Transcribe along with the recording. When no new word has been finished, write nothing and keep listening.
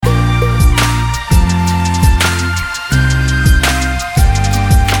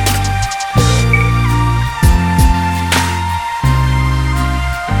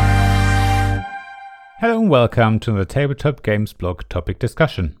welcome to the Tabletop Games blog topic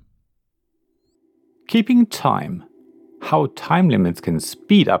discussion. Keeping time. How time limits can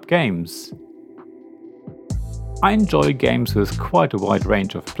speed up games. I enjoy games with quite a wide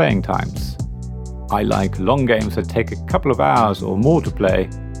range of playing times. I like long games that take a couple of hours or more to play,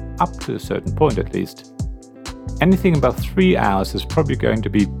 up to a certain point at least. Anything above 3 hours is probably going to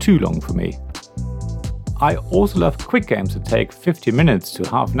be too long for me. I also love quick games that take 50 minutes to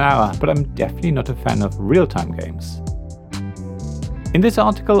half an hour, but I'm definitely not a fan of real-time games. In this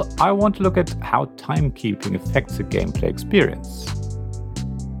article, I want to look at how timekeeping affects the gameplay experience.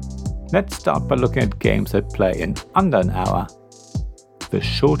 Let's start by looking at games that play in under an hour. The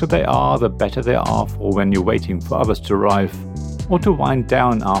shorter they are, the better they are for when you're waiting for others to arrive, or to wind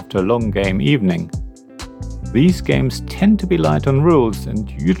down after a long game evening. These games tend to be light on rules and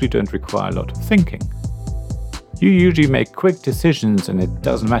usually don't require a lot of thinking. You usually make quick decisions and it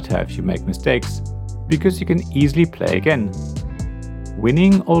doesn't matter if you make mistakes, because you can easily play again.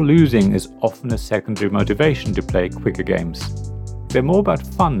 Winning or losing is often a secondary motivation to play quicker games. They're more about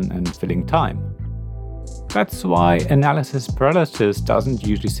fun and filling time. That's why analysis paralysis doesn't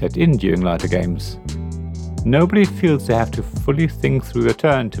usually set in during lighter games. Nobody feels they have to fully think through their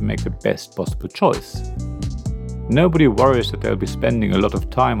turn to make the best possible choice. Nobody worries that they'll be spending a lot of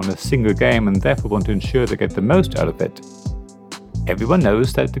time on a single game and therefore want to ensure they get the most out of it. Everyone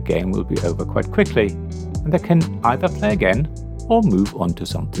knows that the game will be over quite quickly, and they can either play again or move on to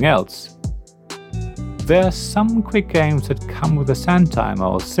something else. There are some quick games that come with a sand timer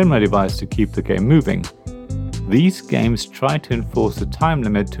or similar device to keep the game moving. These games try to enforce the time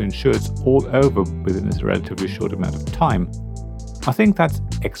limit to ensure it's all over within a relatively short amount of time. I think that's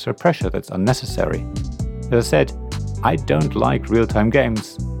extra pressure that's unnecessary. As I said, I don't like real-time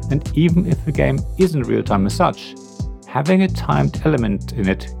games, and even if the game isn't real-time as such, having a timed element in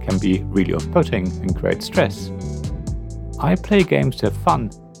it can be really off-putting and create stress. I play games to have fun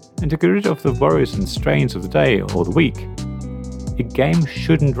and to get rid of the worries and strains of the day or the week. A game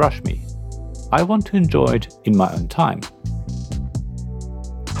shouldn't rush me. I want to enjoy it in my own time.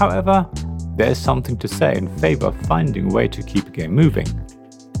 However, there's something to say in favor of finding a way to keep a game moving.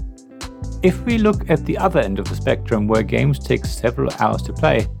 If we look at the other end of the spectrum where games take several hours to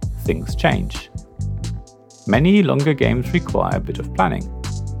play, things change. Many longer games require a bit of planning.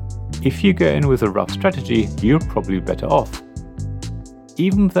 If you go in with a rough strategy, you're probably better off.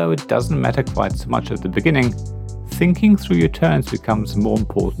 Even though it doesn't matter quite so much at the beginning, thinking through your turns becomes more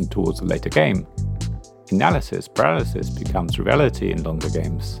important towards the later game. Analysis paralysis becomes reality in longer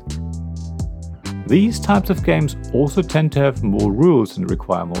games. These types of games also tend to have more rules and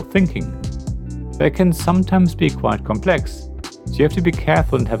require more thinking. They can sometimes be quite complex, so you have to be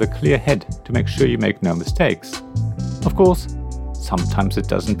careful and have a clear head to make sure you make no mistakes. Of course, sometimes it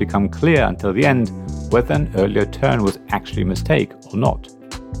doesn't become clear until the end whether an earlier turn was actually a mistake or not.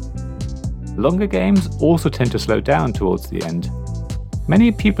 Longer games also tend to slow down towards the end.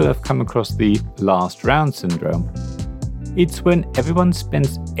 Many people have come across the last round syndrome. It's when everyone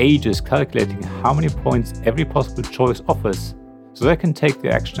spends ages calculating how many points every possible choice offers, so they can take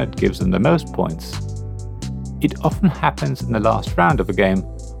the action that gives them the most points. It often happens in the last round of a game,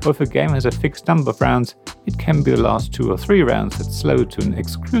 or if a game has a fixed number of rounds, it can be the last 2 or 3 rounds that slow to an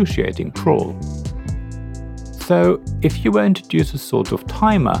excruciating crawl. So, if you were to introduce a sort of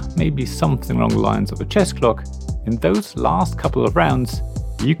timer, maybe something along the lines of a chess clock, in those last couple of rounds,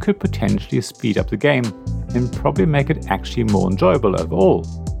 you could potentially speed up the game and probably make it actually more enjoyable overall.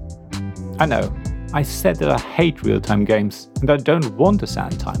 I know, I said that I hate real-time games and I don't want a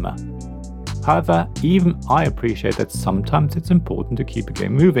sand timer. However, even I appreciate that sometimes it's important to keep a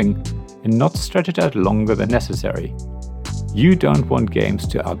game moving and not stretch it out longer than necessary. You don't want games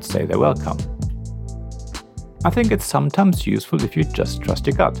to outstay their welcome. I think it's sometimes useful if you just trust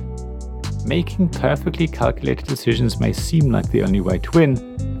your gut. Making perfectly calculated decisions may seem like the only way to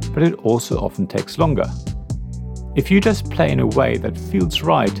win, but it also often takes longer. If you just play in a way that feels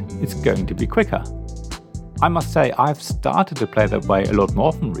right, it's going to be quicker. I must say, I've started to play that way a lot more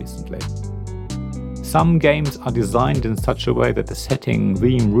often recently. Some games are designed in such a way that the setting,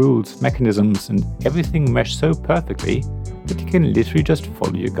 theme, rules, mechanisms, and everything mesh so perfectly that you can literally just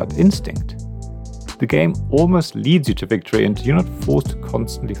follow your gut instinct. The game almost leads you to victory and you're not forced to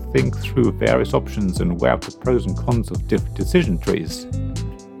constantly think through various options and weigh out the pros and cons of different decision trees.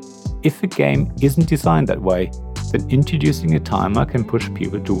 If a game isn't designed that way, then introducing a timer can push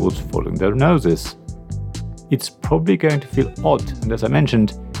people towards following their noses. It's probably going to feel odd and, as I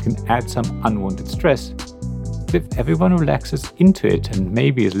mentioned, can add some unwanted stress. But if everyone relaxes into it and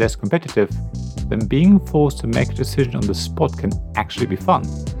maybe is less competitive, then being forced to make a decision on the spot can actually be fun.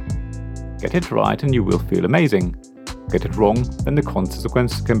 Get it right and you will feel amazing. Get it wrong, then the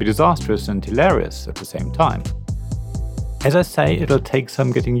consequences can be disastrous and hilarious at the same time. As I say, it'll take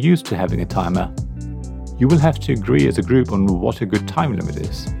some getting used to having a timer. You will have to agree as a group on what a good time limit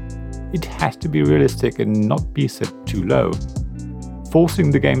is. It has to be realistic and not be set too low. Forcing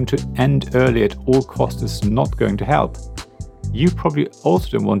the game to end early at all costs is not going to help. You probably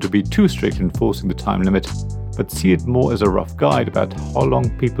also don't want to be too strict in forcing the time limit, but see it more as a rough guide about how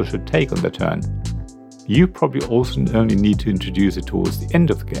long people should take on their turn. You probably also only need to introduce it towards the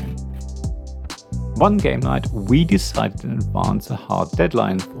end of the game. One game night, we decided in advance a hard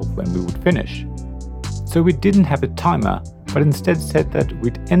deadline of when we would finish. So we didn't have a timer, but instead said that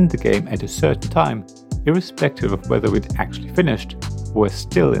we'd end the game at a certain time, irrespective of whether we'd actually finished or were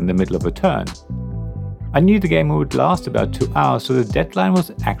still in the middle of a turn. I knew the game would last about 2 hours, so the deadline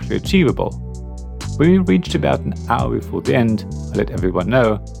was actually achievable. When we reached about an hour before the end, I let everyone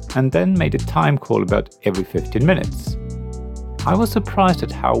know, and then made a time call about every 15 minutes. I was surprised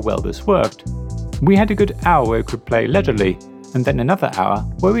at how well this worked. We had a good hour where we could play leisurely, and then another hour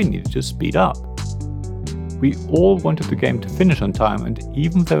where we needed to speed up. We all wanted the game to finish on time, and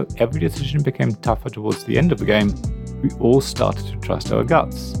even though every decision became tougher towards the end of the game, we all started to trust our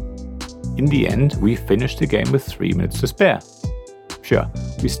guts. In the end, we finished the game with 3 minutes to spare. Sure,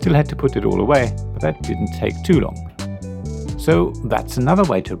 we still had to put it all away, but that didn't take too long. So that's another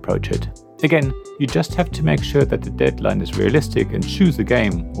way to approach it. Again, you just have to make sure that the deadline is realistic and choose a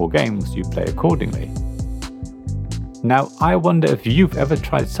game or games you play accordingly. Now, I wonder if you've ever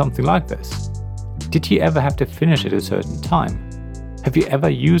tried something like this. Did you ever have to finish at a certain time? Have you ever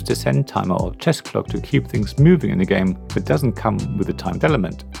used a send timer or chess clock to keep things moving in a game that doesn't come with a timed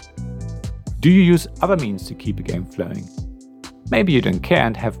element? Do you use other means to keep a game flowing? Maybe you don't care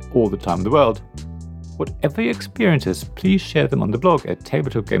and have all the time in the world. Whatever your experiences, please share them on the blog at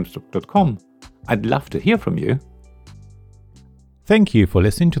tabletopgamesblog.com. I'd love to hear from you. Thank you for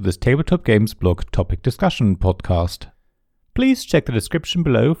listening to this Tabletop Games Blog topic discussion podcast. Please check the description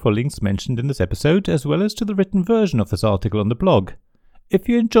below for links mentioned in this episode, as well as to the written version of this article on the blog. If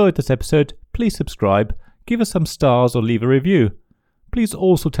you enjoyed this episode, please subscribe, give us some stars or leave a review. Please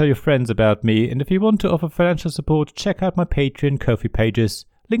also tell your friends about me, and if you want to offer financial support, check out my Patreon and Ko-fi pages,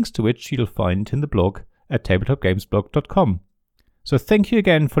 links to which you'll find in the blog at tabletopgamesblog.com. So thank you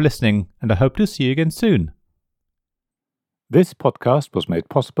again for listening, and I hope to see you again soon. This podcast was made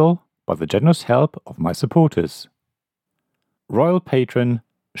possible by the generous help of my supporters. Royal Patron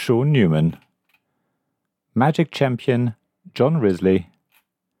Sean Newman, Magic Champion John Risley,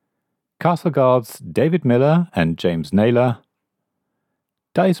 Castle Guards David Miller and James Naylor,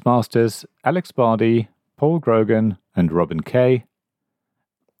 Dice Masters Alex Bardi, Paul Grogan and Robin Kay,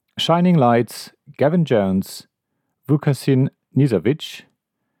 Shining Lights Gavin Jones, Vukasin Nizovic,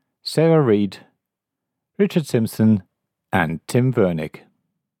 Sarah Reed, Richard Simpson and Tim Vernick.